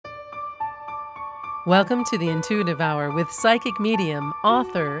Welcome to the Intuitive Hour with psychic medium,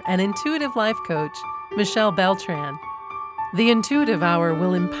 author, and intuitive life coach, Michelle Beltran. The Intuitive Hour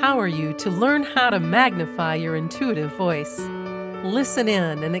will empower you to learn how to magnify your intuitive voice. Listen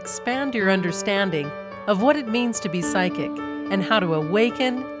in and expand your understanding of what it means to be psychic and how to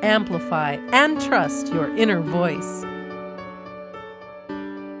awaken, amplify, and trust your inner voice.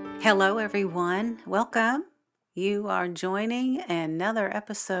 Hello, everyone. Welcome. You are joining another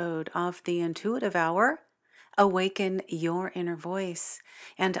episode of the Intuitive Hour, Awaken Your Inner Voice.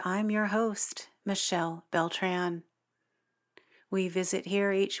 And I'm your host, Michelle Beltran. We visit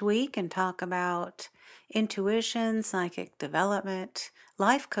here each week and talk about intuition, psychic development,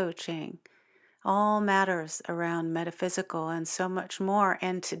 life coaching, all matters around metaphysical and so much more.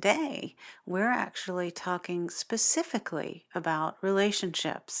 And today, we're actually talking specifically about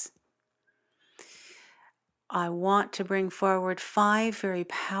relationships. I want to bring forward 5 very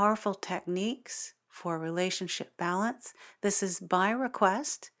powerful techniques for relationship balance. This is by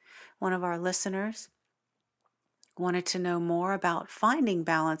request. One of our listeners wanted to know more about finding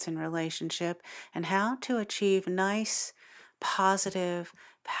balance in relationship and how to achieve nice, positive,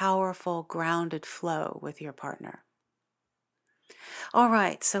 powerful, grounded flow with your partner. All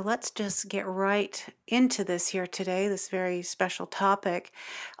right, so let's just get right into this here today, this very special topic.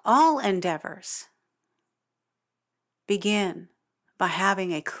 All endeavors begin by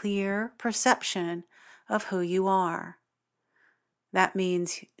having a clear perception of who you are. That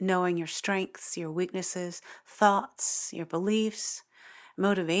means knowing your strengths, your weaknesses, thoughts, your beliefs,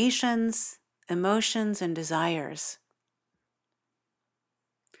 motivations, emotions, and desires.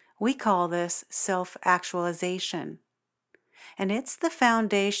 We call this self-actualization, and it's the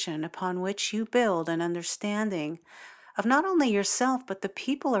foundation upon which you build an understanding of not only yourself, but the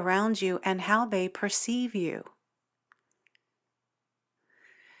people around you and how they perceive you.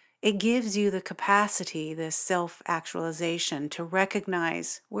 It gives you the capacity, this self-actualization, to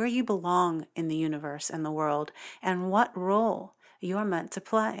recognize where you belong in the universe and the world and what role you're meant to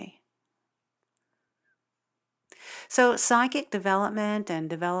play. So psychic development and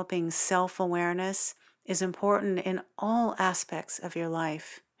developing self-awareness is important in all aspects of your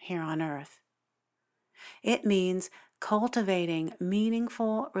life here on Earth. It means cultivating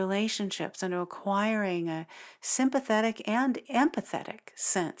meaningful relationships and acquiring a sympathetic and empathetic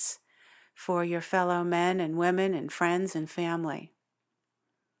sense for your fellow men and women and friends and family.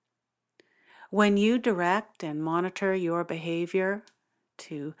 When you direct and monitor your behavior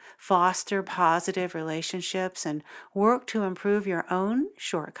to foster positive relationships and work to improve your own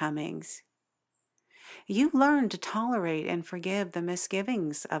shortcomings, you learn to tolerate and forgive the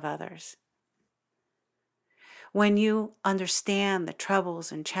misgivings of others. When you understand the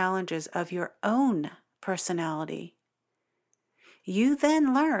troubles and challenges of your own personality, you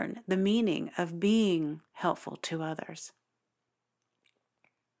then learn the meaning of being helpful to others.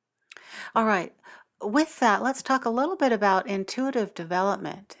 All right, with that, let's talk a little bit about intuitive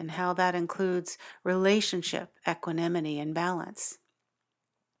development and how that includes relationship, equanimity, and balance.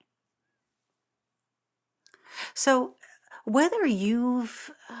 So, whether you've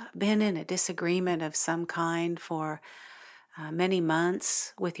been in a disagreement of some kind for many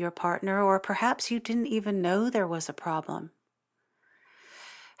months with your partner, or perhaps you didn't even know there was a problem,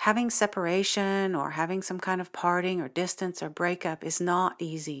 having separation or having some kind of parting or distance or breakup is not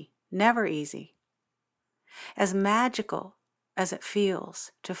easy, never easy. As magical as it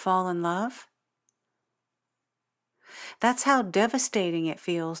feels to fall in love, that's how devastating it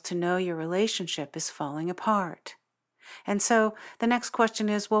feels to know your relationship is falling apart. And so the next question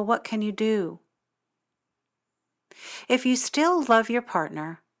is, well, what can you do? If you still love your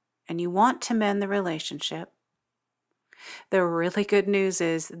partner and you want to mend the relationship, the really good news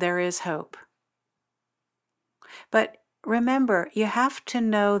is there is hope. But remember, you have to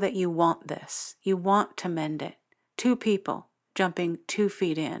know that you want this. You want to mend it. 2 people jumping 2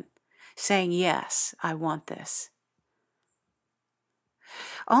 feet in, saying, yes, I want this.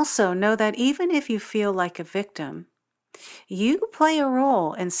 Also, know that even if you feel like a victim, you play a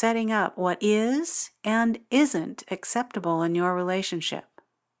role in setting up what is and isn't acceptable in your relationship.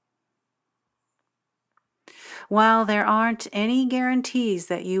 While there aren't any guarantees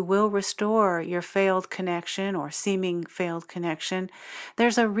that you will restore your failed connection or seeming failed connection,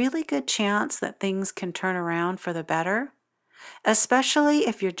 there's a really good chance that things can turn around for the better, especially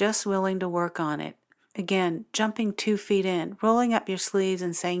if you're just willing to work on it. Again, jumping 2 feet in, rolling up your sleeves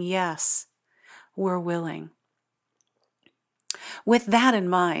and saying, yes, we're willing. With that in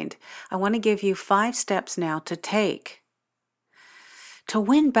mind, I want to give you 5 steps now to take to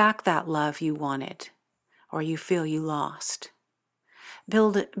win back that love you wanted or you feel you lost.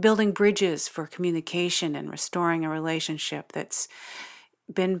 building bridges for communication and restoring a relationship that's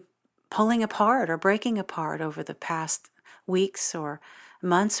been pulling apart or breaking apart over the past weeks or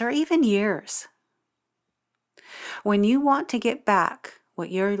months or even years. When you want to get back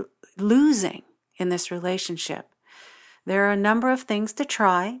what you're losing in this relationship, there are a number of things to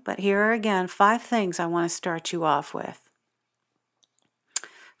try, but here are again 5 things I want to start you off with.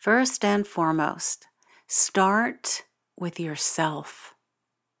 First and foremost, start with yourself.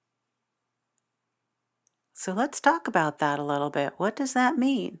 So let's talk about that a little bit. What does that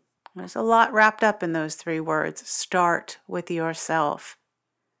mean? There's a lot wrapped up in those 3 words. Start with yourself.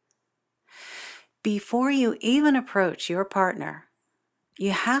 Before you even approach your partner, you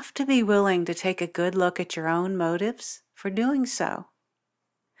have to be willing to take a good look at your own motives for doing so,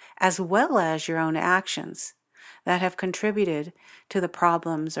 as well as your own actions that have contributed to the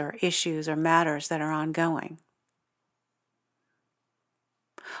problems or issues or matters that are ongoing.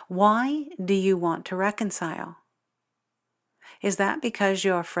 Why do you want to reconcile? Is that because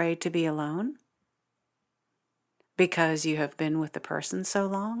you're afraid to be alone? Because you have been with the person so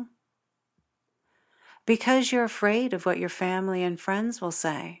long? Because you're afraid of what your family and friends will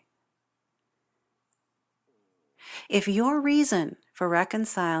say? If your reason for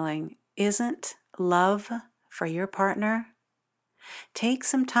reconciling isn't love for your partner, take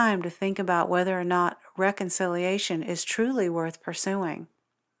some time to think about whether or not reconciliation is truly worth pursuing.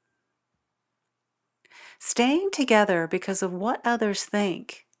 Staying together because of what others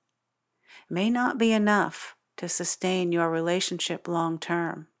think may not be enough to sustain your relationship long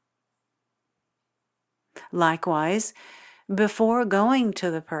term. Likewise, before going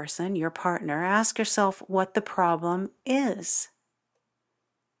to the person, your partner, ask yourself what the problem is.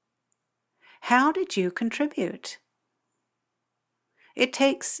 How did you contribute? It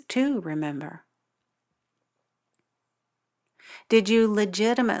takes 2, remember. Did you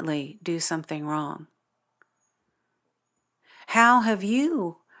legitimately do something wrong? How have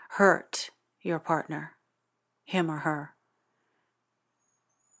you hurt your partner, him or her?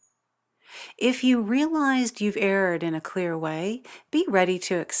 If you realized you've erred in a clear way, be ready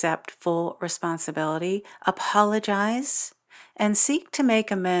to accept full responsibility, apologize, and seek to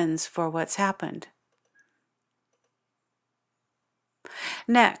make amends for what's happened.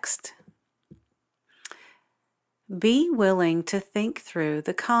 Next, be willing to think through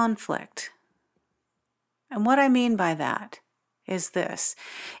the conflict. And what I mean by that is this.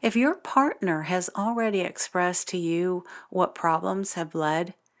 If your partner has already expressed to you what problems have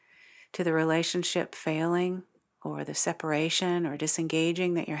led to the relationship failing or the separation or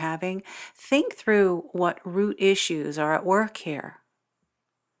disengaging that you're having, think through what root issues are at work here.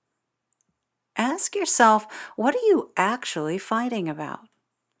 Ask yourself, what are you actually fighting about?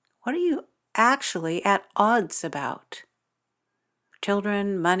 What are you actually at odds about?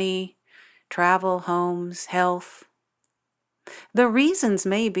 Children, money, travel, homes, health. The reasons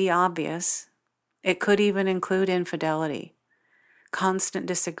may be obvious. It could even include infidelity, constant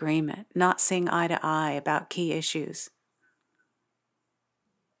disagreement, not seeing eye to eye about key issues.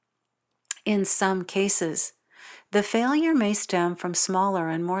 In some cases, the failure may stem from smaller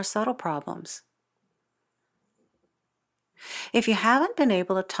and more subtle problems. If you haven't been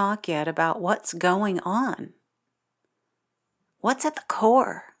able to talk yet about what's going on, what's at the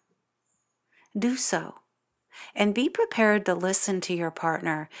core, do so. And be prepared to listen to your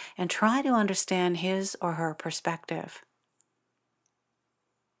partner and try to understand his or her perspective.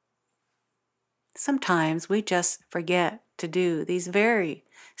 Sometimes we just forget to do these very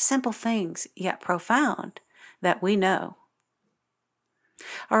simple things, yet profound, that we know.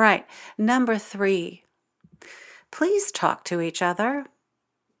 All right, number 3, please talk to each other.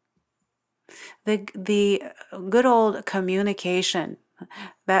 The good old communication,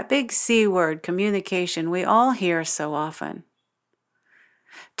 that big C word, communication, we all hear so often.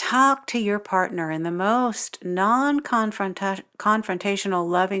 Talk to your partner in the most non-confrontational,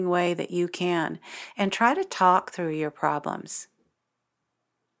 loving way that you can, and try to talk through your problems.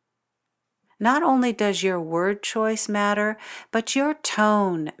 Not only does your word choice matter, but your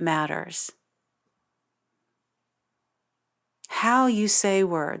tone matters. How you say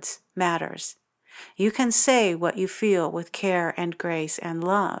words matters. You can say what you feel with care and grace and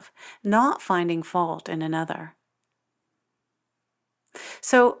love, not finding fault in another.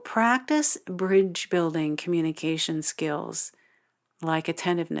 So practice bridge building communication skills like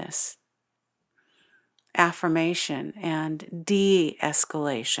attentiveness, affirmation, and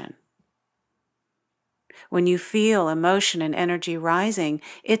de-escalation. When you feel emotion and energy rising,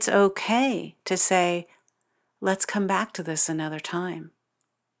 it's okay to say, let's come back to this another time.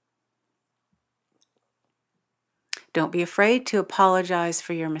 Don't be afraid to apologize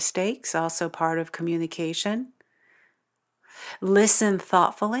for your mistakes, also part of communication. Listen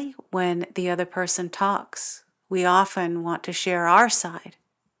thoughtfully when the other person talks. We often want to share our side.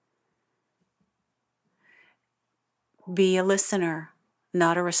 Be a listener,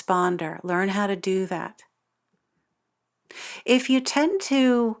 not a responder. Learn how to do that. If you tend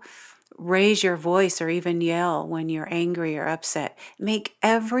to raise your voice or even yell when you're angry or upset, make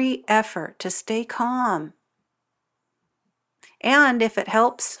every effort to stay calm. And if it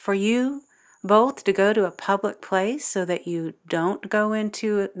helps for you both to go to a public place so that you don't go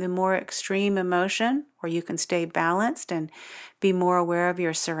into the more extreme emotion, or you can stay balanced and be more aware of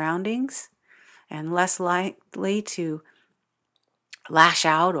your surroundings and less likely to lash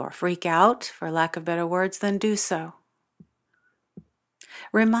out or freak out, for lack of better words, then do so.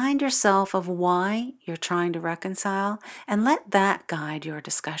 Remind yourself of why you're trying to reconcile and let that guide your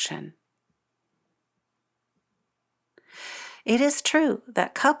discussion. It is true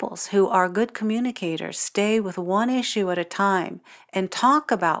that couples who are good communicators stay with one issue at a time and talk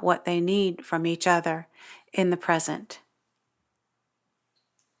about what they need from each other in the present.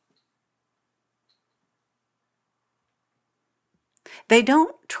 They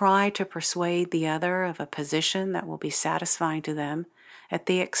don't try to persuade the other of a position that will be satisfying to them at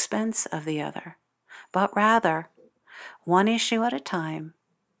the expense of the other, but rather, one issue at a time,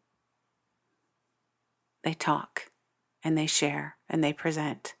 they talk and they share and they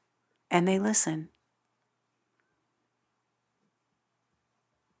present and they listen.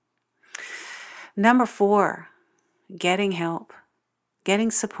 Number 4, getting help, getting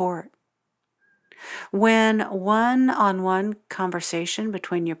support. When one-on-one conversation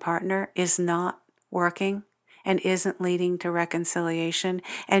between your partner is not working and isn't leading to reconciliation,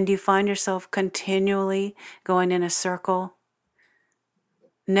 and you find yourself continually going in a circle,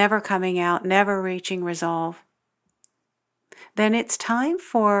 never coming out, never reaching resolve, then it's time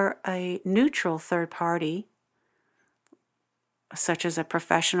for a neutral third party, such as a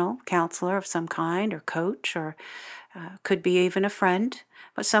professional counselor of some kind, or coach, or could be even a friend,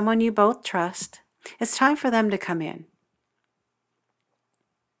 but someone you both trust. It's time for them to come in.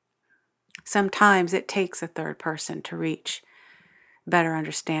 Sometimes it takes a third person to reach better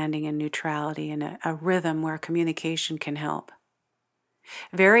understanding and neutrality and a rhythm where communication can help.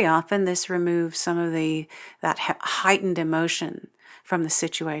 Very often this removes some of that heightened emotion from the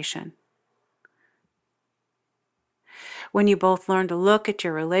situation. When you both learn to look at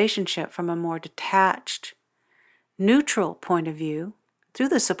your relationship from a more detached, neutral point of view, through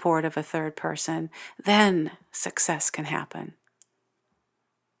the support of a third person, then success can happen.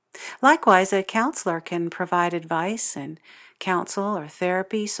 Likewise, a counselor can provide advice and counsel or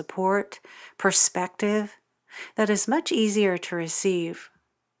therapy, support, perspective that is much easier to receive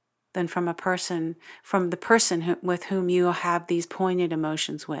than from the person with whom you have these poignant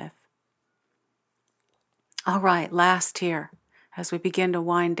emotions with. All right, last here, as we begin to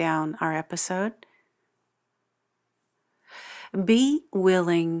wind down our episode, be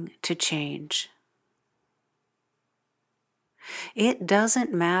willing to change. It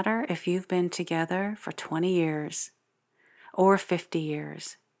doesn't matter if you've been together for 20 years or 50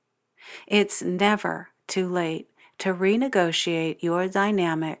 years. It's never too late to renegotiate your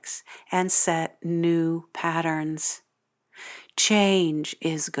dynamics and set new patterns. Change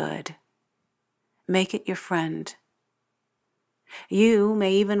is good. Make it your friend. You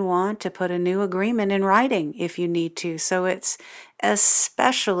may even want to put a new agreement in writing if you need to, so it's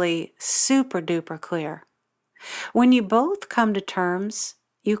especially super duper clear. When you both come to terms,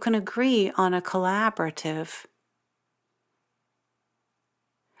 you can agree on a collaborative.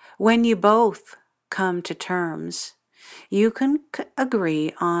 When you both come to terms, you can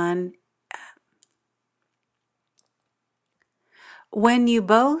agree on. When you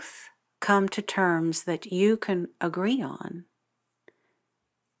both come to terms that you can agree on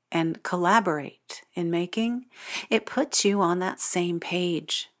and collaborate in making, it puts you on that same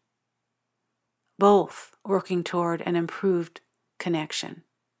page, both working toward an improved connection.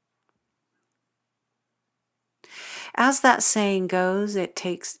 As that saying goes, it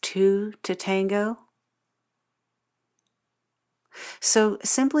takes two to tango. So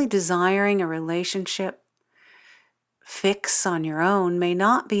simply desiring a relationship fix on your own may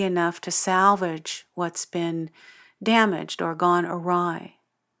not be enough to salvage what's been damaged or gone awry.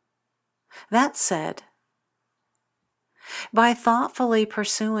 That said, by thoughtfully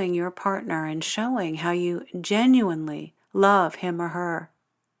pursuing your partner and showing how you genuinely love him or her,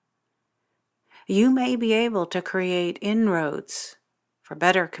 you may be able to create inroads for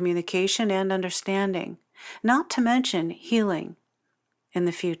better communication and understanding, not to mention healing in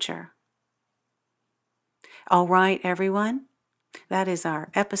the future. All right, everyone. That is our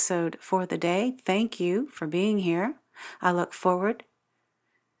episode for the day. Thank you for being here. I look forward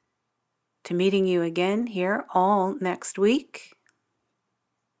to meeting you again here all next week.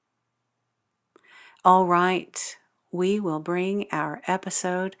 All right, we will bring our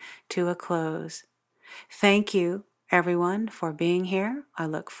episode to a close. Thank you, everyone, for being here. I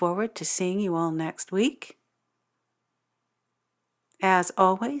look forward to seeing you all next week. As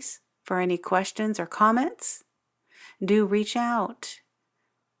always, for any questions or comments, do reach out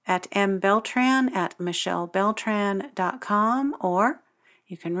at mbeltran@michellebeltran.com, or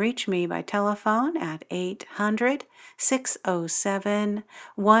you can reach me by telephone at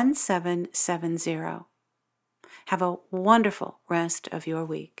 800-607-1770. Have a wonderful rest of your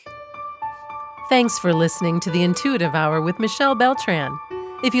week. Thanks for listening to the Intuitive Hour with Michelle Beltran.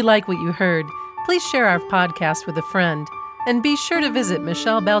 If you like what you heard, please share our podcast with a friend, and be sure to visit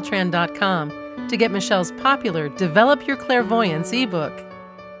michellebeltran.com to get Michelle's popular Develop Your Clairvoyance ebook.